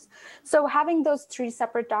characters. So having those three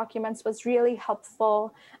separate documents was really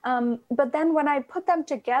helpful. But then when I put them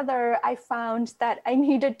together, I found that I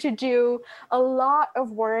needed to do a lot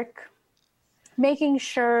of work making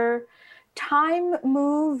sure time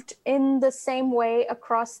moved in the same way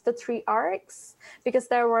across the three arcs, because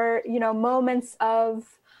there were, moments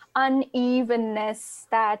of unevenness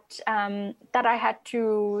that that I had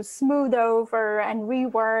to smooth over and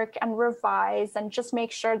rework and revise and just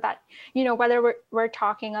make sure that, whether we're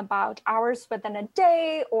talking about hours within a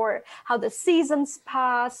day or how the seasons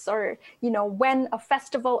pass or, when a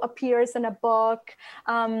festival appears in a book,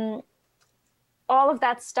 all of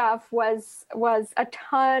that stuff was a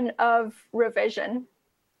ton of revision.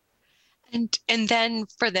 And then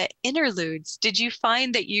for the interludes, did you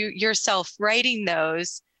find that you yourself writing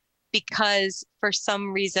those because for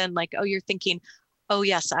some reason, like, oh, you're thinking, oh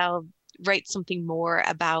yes, I'll write something more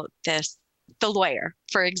about this, the lawyer,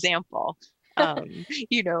 for example.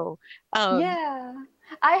 You know, Yeah,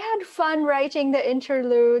 I had fun writing the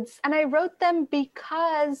interludes, and I wrote them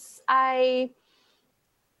because I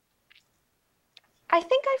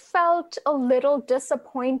think I felt a little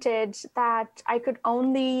disappointed that I could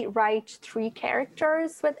only write 3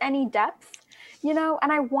 characters with any depth,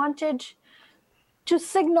 and I wanted to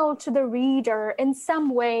signal to the reader in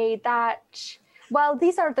some way that, well,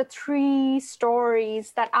 these are the 3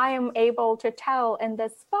 stories that I am able to tell in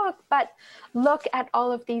this book, but look at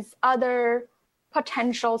all of these other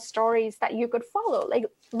potential stories that you could follow. Like,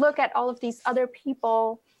 look at all of these other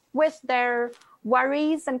people with their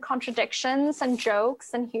worries and contradictions and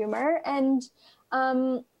jokes and humor. And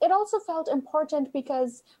it also felt important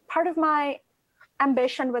because part of my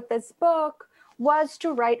ambition with this book was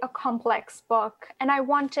to write a complex book. And I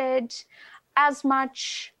wanted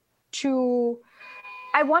to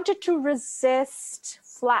resist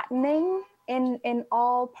flattening in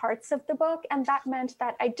all parts of the book. And that meant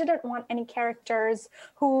that I didn't want any characters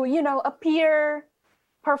who, appear,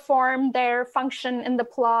 perform their function in the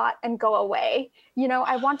plot and go away.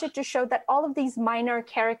 I wanted to show that all of these minor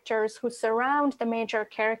characters who surround the major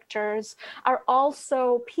characters are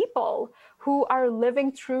also people who are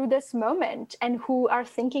living through this moment and who are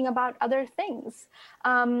thinking about other things.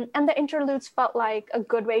 And the interludes felt like a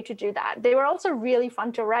good way to do that. They were also really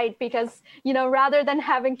fun to write because, rather than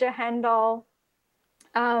having to handle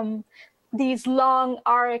these long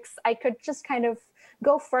arcs, I could just kind of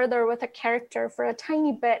go further with a character for a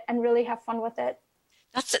tiny bit and really have fun with it.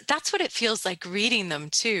 That's what it feels like reading them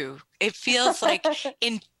too. It feels like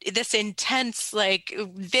in this intense, like,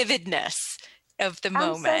 vividness of the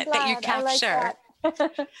moment that you capture. I like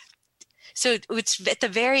that. So it's at the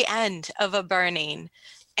very end of A Burning,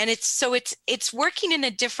 and it's working in a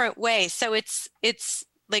different way. So it's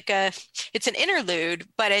like it's an interlude,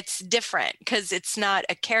 but it's different because it's not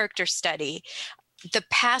a character study. The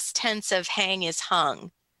past tense of hang is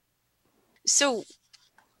hung. So,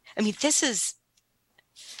 I mean, these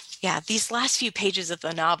last few pages of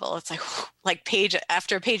the novel, it's like page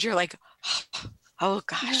after page, you're like, oh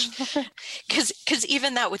gosh. Because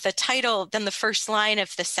even that with the title, then the first line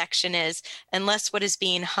of the section is, unless what is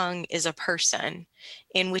being hung is a person,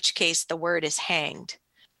 in which case the word is hanged.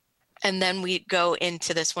 And then we go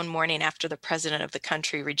into this one morning after the president of the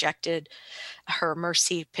country rejected her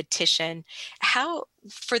mercy petition. How,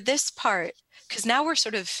 for this part, because now we're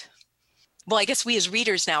sort of, well, I guess we as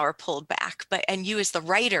readers now are pulled back, and you as the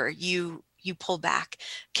writer, you pull back.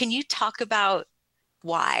 Can you talk about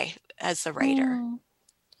why as the writer?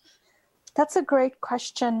 That's a great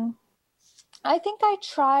question. I think I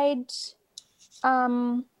tried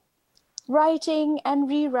writing and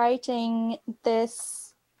rewriting this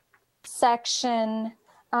section,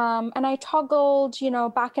 and I toggled,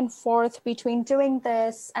 back and forth between doing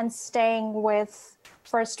this and staying with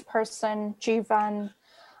first person Jivan.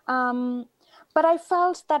 But I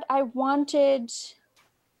felt that I wanted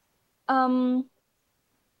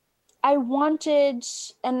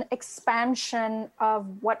an expansion of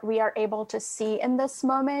what we are able to see in this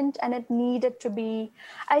moment, and it needed to be,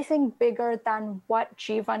 I think, bigger than what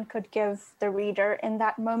Jivan could give the reader in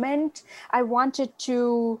that moment. I wanted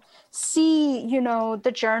to see,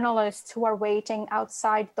 the journalists who are waiting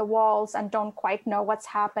outside the walls and don't quite know what's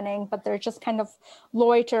happening, but they're just kind of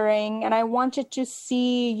loitering. And I wanted to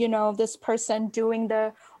see, this person doing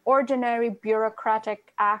the ordinary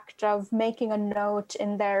bureaucratic act of making a note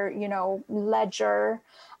in their, ledger.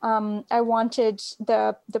 I wanted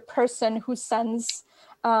the person who sends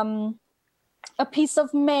a piece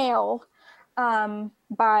of mail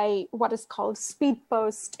by what is called speed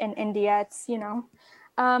post in India. It's,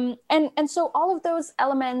 and so all of those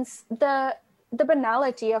elements, the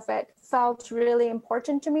banality of it felt really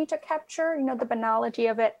important to me to capture, the banality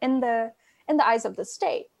of it in the eyes of the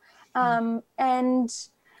state. And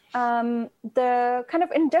the kind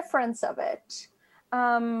of indifference of it.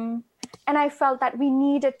 And I felt that we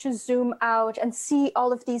needed to zoom out and see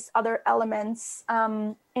all of these other elements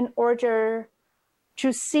in order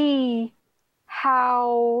to see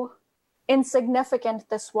how insignificant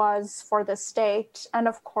this was for the state, and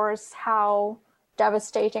of course how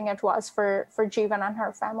devastating it was for Jeevan and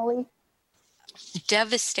her family.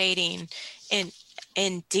 Devastating,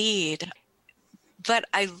 indeed. But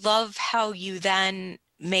I love how you then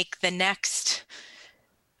make the next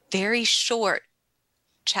very short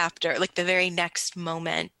chapter, like the very next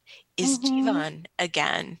moment is Jeevan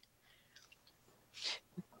again.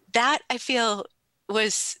 That I feel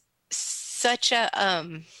was such a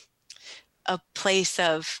place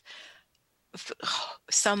of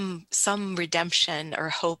some redemption or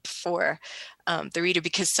hope for the reader,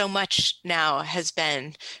 because so much now has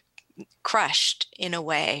been crushed in a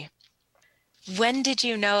way. When did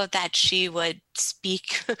you know that she would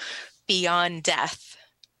speak beyond death?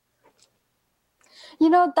 You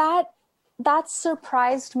know, that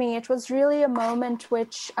surprised me. It was really a moment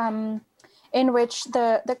in which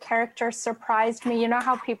the character surprised me. You know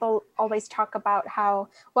how people always talk about how,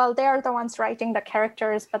 well, they're the ones writing the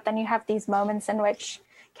characters, but then you have these moments in which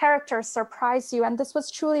characters surprise you. And this was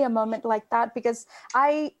truly a moment like that, because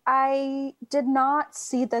I did not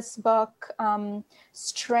see this book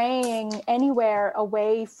straying anywhere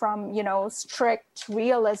away from, strict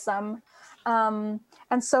realism.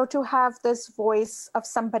 And so to have this voice of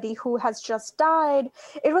somebody who has just died,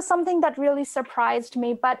 it was something that really surprised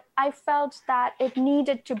me, but I felt that it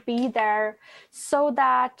needed to be there so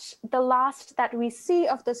that the last that we see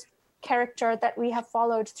of this character that we have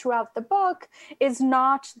followed throughout the book is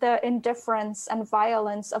not the indifference and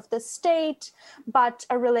violence of the state, but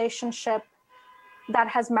a relationship that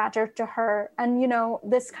has mattered to her. And,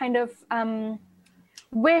 this kind of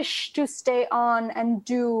wish to stay on and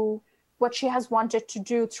do what she has wanted to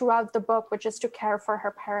do throughout the book, which is to care for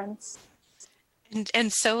her parents.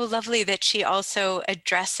 And so lovely that she also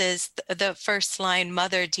addresses the first line,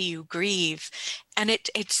 "Mother, do you grieve?" And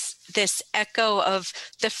it's this echo of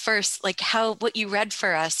the first, like what you read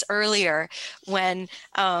for us earlier, when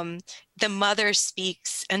the mother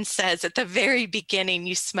speaks and says at the very beginning,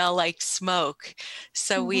 "You smell like smoke."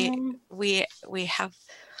 So we have.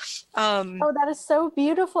 Oh, that is so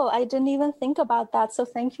beautiful. I didn't even think about that. So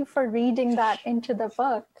thank you for reading that into the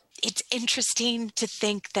book. It's interesting to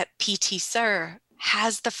think that P.T. Sir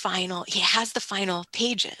has the final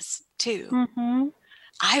pages too.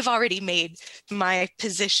 I've already made my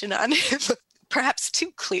position on him perhaps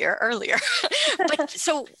too clear earlier. But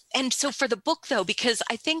so for the book though, because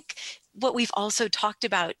I think what we've also talked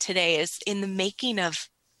about today is in the making of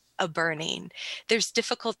a burning, there's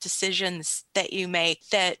difficult decisions that you make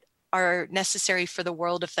that are necessary for the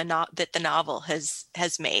world of that the novel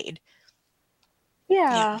has made.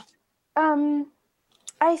 Yeah.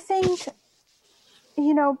 I think,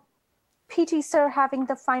 P.T. Sir having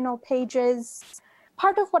the final pages,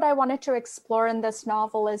 part of what I wanted to explore in this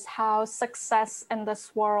novel is how success in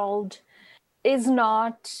this world is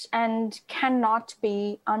not and cannot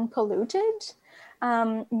be unpolluted.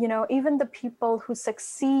 Even the people who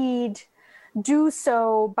succeed do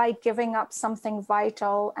so by giving up something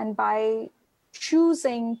vital and by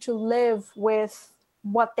choosing to live with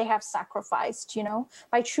what they have sacrificed,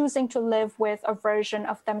 by choosing to live with a version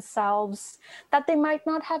of themselves that they might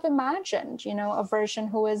not have imagined, a version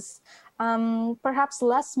who is perhaps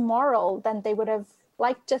less moral than they would have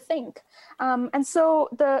liked to think. And so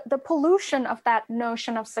the pollution of that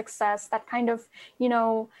notion of success, that kind of,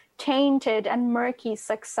 tainted and murky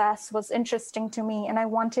success, was interesting to me. And I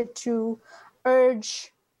wanted to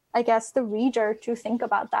urge, I guess, the reader to think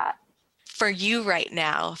about that. For you right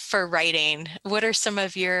now, for writing, what are some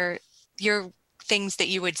of your things that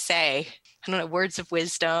you would say? I don't know, words of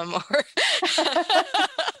wisdom or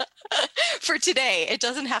for today. It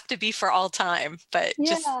doesn't have to be for all time, but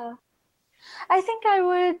just. I think I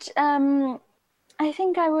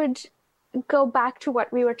would go back to what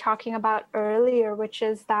we were talking about earlier, which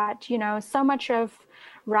is that, so much of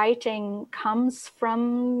writing comes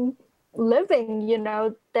from living.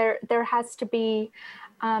 There has to be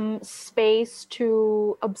space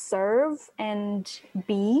to observe and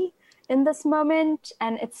be in this moment,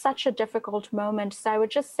 and it's such a difficult moment. So I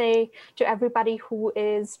would just say to everybody who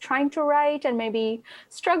is trying to write and maybe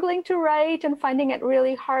struggling to write and finding it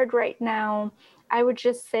really hard right now, I would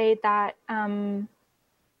just say that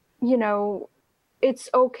it's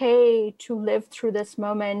okay to live through this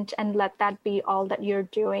moment and let that be all that you're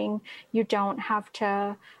doing. You don't have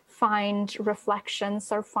to find reflections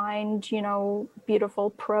or find,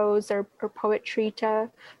 beautiful prose or poetry to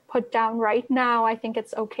put down right now. I think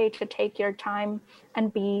it's okay to take your time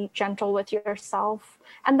and be gentle with yourself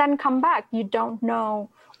and then come back. You don't know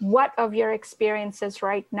what of your experiences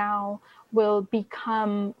right now will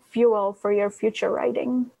become fuel for your future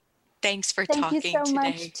writing. Thanks for talking today. Thank you so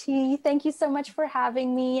much, T. Thank you so much for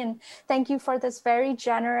having me. And thank you for this very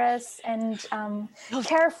generous and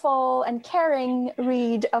careful and caring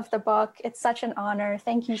read of the book. It's such an honor.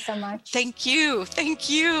 Thank you so much. Thank you. Thank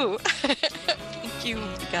you. Thank you,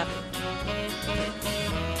 Megha.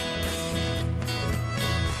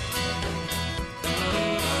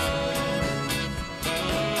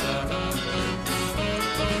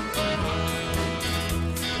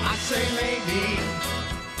 I say maybe.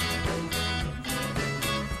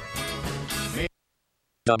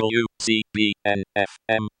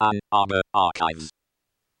 WCBN-FM Ann Arbor Archives.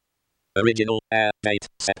 Original air date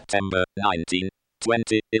September 19,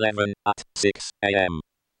 2011 at 6 a.m.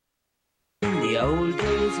 In the old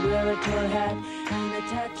days, wear a tall hat and a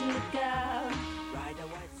tattooed gal, ride a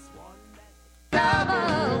white swan.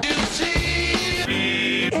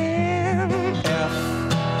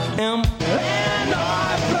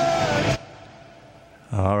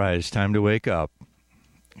 All right, it's time to wake up.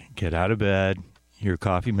 Get out of bed. Your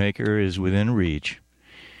coffee maker is within reach.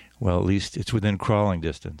 Well, at least it's within crawling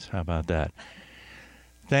distance. How about that?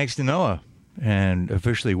 Thanks to Noah, and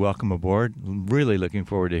officially welcome aboard. Really looking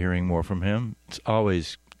forward to hearing more from him. It's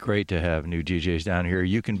always great to have new DJs down here.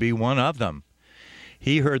 You can be one of them.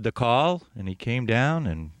 He heard the call, and he came down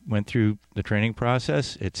and went through the training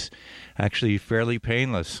process. It's actually fairly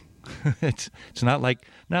painless. It's not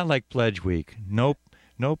like Pledge Week. Nope.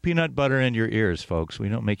 No peanut butter in your ears, folks. We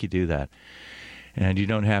don't make you do that. And you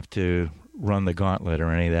don't have to run the gauntlet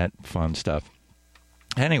or any of that fun stuff.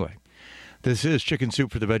 Anyway, this is Chicken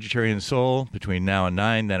Soup for the Vegetarian Soul between now and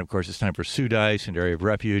 9. Then, of course, it's time for Sue Dice and Area of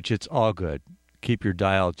Refuge. It's all good. Keep your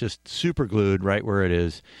dial just super glued right where it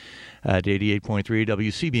is at 88.3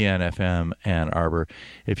 WCBN-FM Ann Arbor.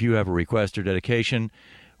 If you have a request or dedication,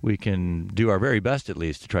 we can do our very best, at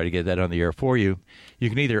least, to try to get that on the air for you. You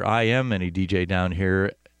can either IM any DJ down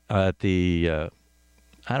here at the...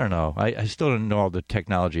 I don't know. I still don't know all the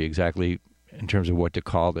technology exactly in terms of what to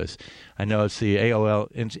call this. I know it's the AOL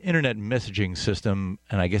it's Internet Messaging System,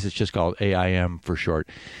 and I guess it's just called AIM for short.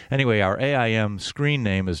 Anyway, our AIM screen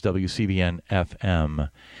name is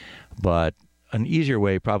WCBN-FM, but an easier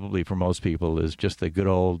way probably for most people is just the good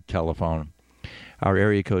old telephone. Our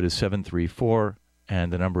area code is 734,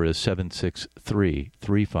 and the number is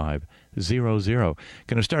 763-3500.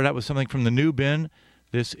 Going to start out with something from the new bin.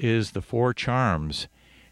 This is The Four Charms.